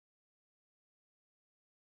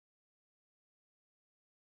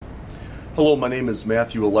Hello, my name is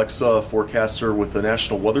Matthew Alexa, forecaster with the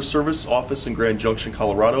National Weather Service office in Grand Junction,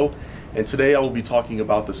 Colorado, and today I will be talking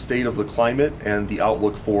about the state of the climate and the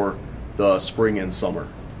outlook for the spring and summer.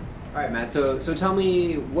 All right, Matt, so tell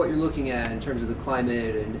me what you're looking at in terms of the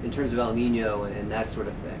climate and in terms of El Nino and that sort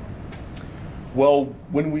of thing. Well,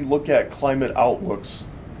 when we look at climate outlooks,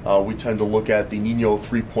 we tend to look at the Nino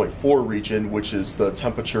 3.4 region, which is the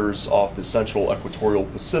temperatures off the central equatorial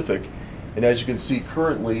Pacific. And as you can see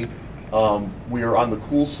currently, we are on the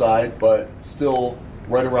cool side, but still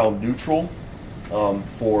right around neutral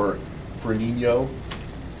for Nino.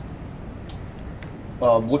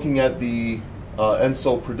 Looking at the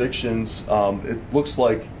ENSO predictions, it looks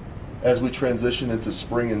like as we transition into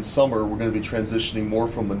spring and summer, we're going to be transitioning more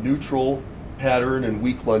from a neutral pattern and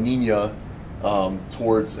weak La Nina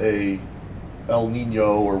towards a El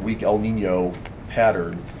Nino or weak El Nino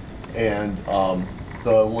pattern. And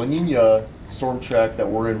the La Nina storm track that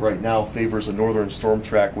we're in right now favors a northern storm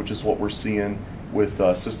track, which is what we're seeing with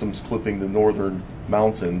systems clipping the northern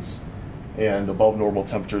mountains and above normal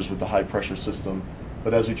temperatures with the high pressure system.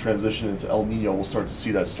 But as we transition into El Nino, we'll start to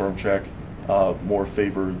see that storm track more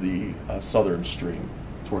favor the southern stream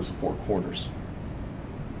towards the Four Corners.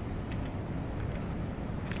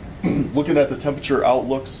 Looking at the temperature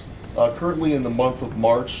outlooks, currently in the month of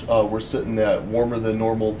March, we're sitting at warmer than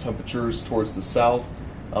normal temperatures towards the south,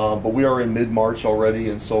 but we are in mid-March already,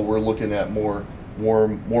 and so we're looking at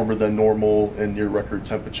warmer than normal and near record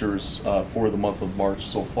temperatures for the month of March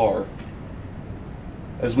so far.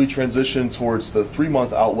 As we transition towards the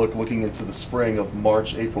 3-month outlook, looking into the spring of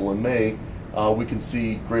March, April, and May, we can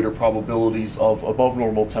see greater probabilities of above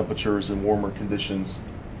normal temperatures and warmer conditions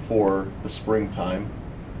for the springtime.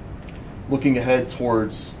 Looking ahead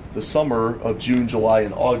towards the summer of June, July,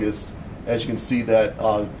 and August, as you can see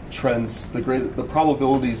that trends, the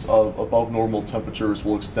probabilities of above normal temperatures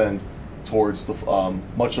will extend towards the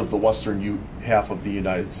much of the western half of the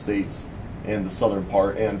United States and the southern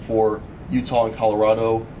part, and for Utah and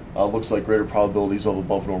Colorado, looks like greater probabilities of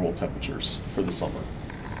above normal temperatures for the summer.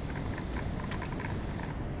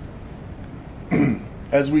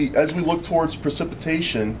 As we look towards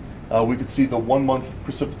precipitation, we could see the 1-month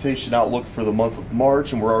precipitation outlook for the month of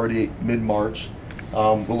March, and we're already mid-March.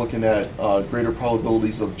 We're looking at greater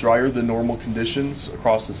probabilities of drier than normal conditions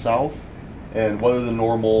across the south and weather than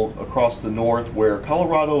normal across the north, where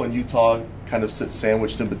Colorado and Utah kind of sit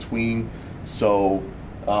sandwiched in between. So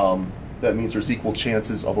that means there's equal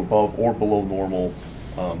chances of above or below normal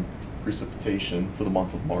precipitation for the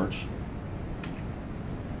month of March.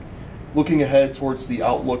 Looking ahead towards the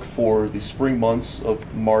outlook for the spring months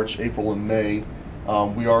of March, April, and May,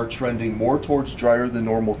 we are trending more towards drier than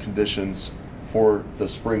normal conditions for the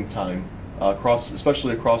springtime,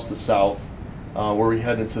 especially across the south, where we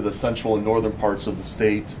head into the central and northern parts of the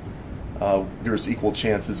state. There's equal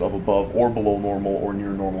chances of above or below normal or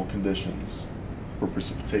near normal conditions for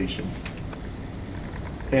precipitation.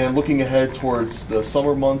 And looking ahead towards the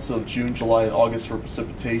summer months of June, July, and August for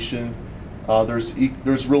precipitation,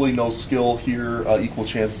 there's really no skill here, equal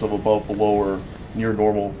chances of above, below, or near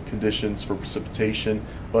normal conditions for precipitation,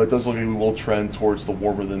 but it does look like we will trend towards the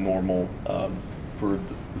warmer than normal for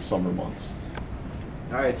the summer months.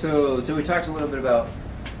 All right, so we talked a little bit about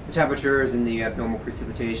the temperatures and the abnormal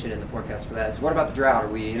precipitation and the forecast for that. So what about the drought? Are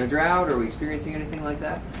we in a drought? Are we experiencing anything like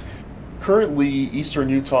that? Currently, eastern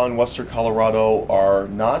Utah and western Colorado are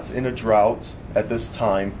not in a drought at this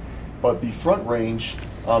time, but the Front Range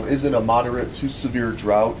is in a moderate to severe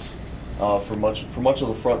drought for much of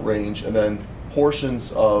the Front Range, and then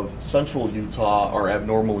portions of central Utah are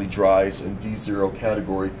abnormally dry in D0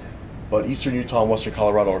 category, but eastern Utah and western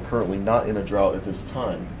Colorado are currently not in a drought at this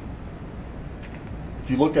time. If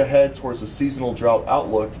you look ahead towards the seasonal drought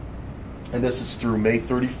outlook, and this is through May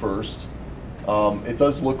 31st, it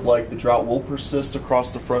does look like the drought will persist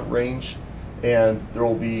across the Front Range, and there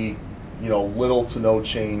will be little to no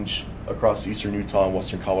change across eastern Utah and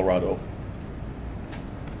western Colorado.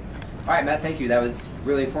 All right, Matt, thank you. That was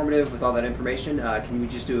really informative with all that information. Can you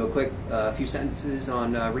just do a quick few sentences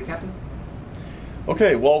on recapping?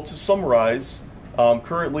 Okay, well, to summarize,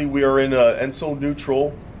 currently we are in ENSO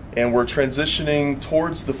neutral, and we're transitioning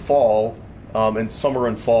towards the fall, and summer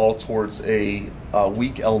and fall, towards a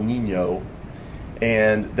weak El Nino.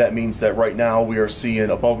 And that means that right now we are seeing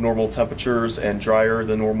above normal temperatures and drier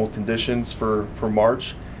than normal conditions for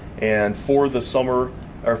March. And for the summer,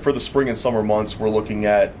 or for the spring and summer months, we're looking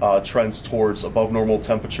at trends towards above normal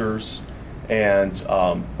temperatures and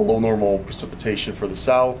below normal precipitation for the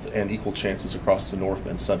south, and equal chances across the north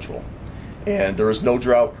and central. And there is no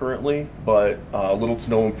drought currently, but little to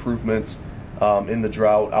no improvement in the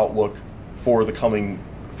drought outlook for the coming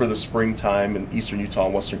for the springtime in eastern Utah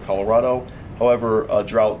and western Colorado. However,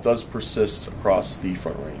 drought does persist across the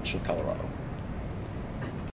Front Range of Colorado.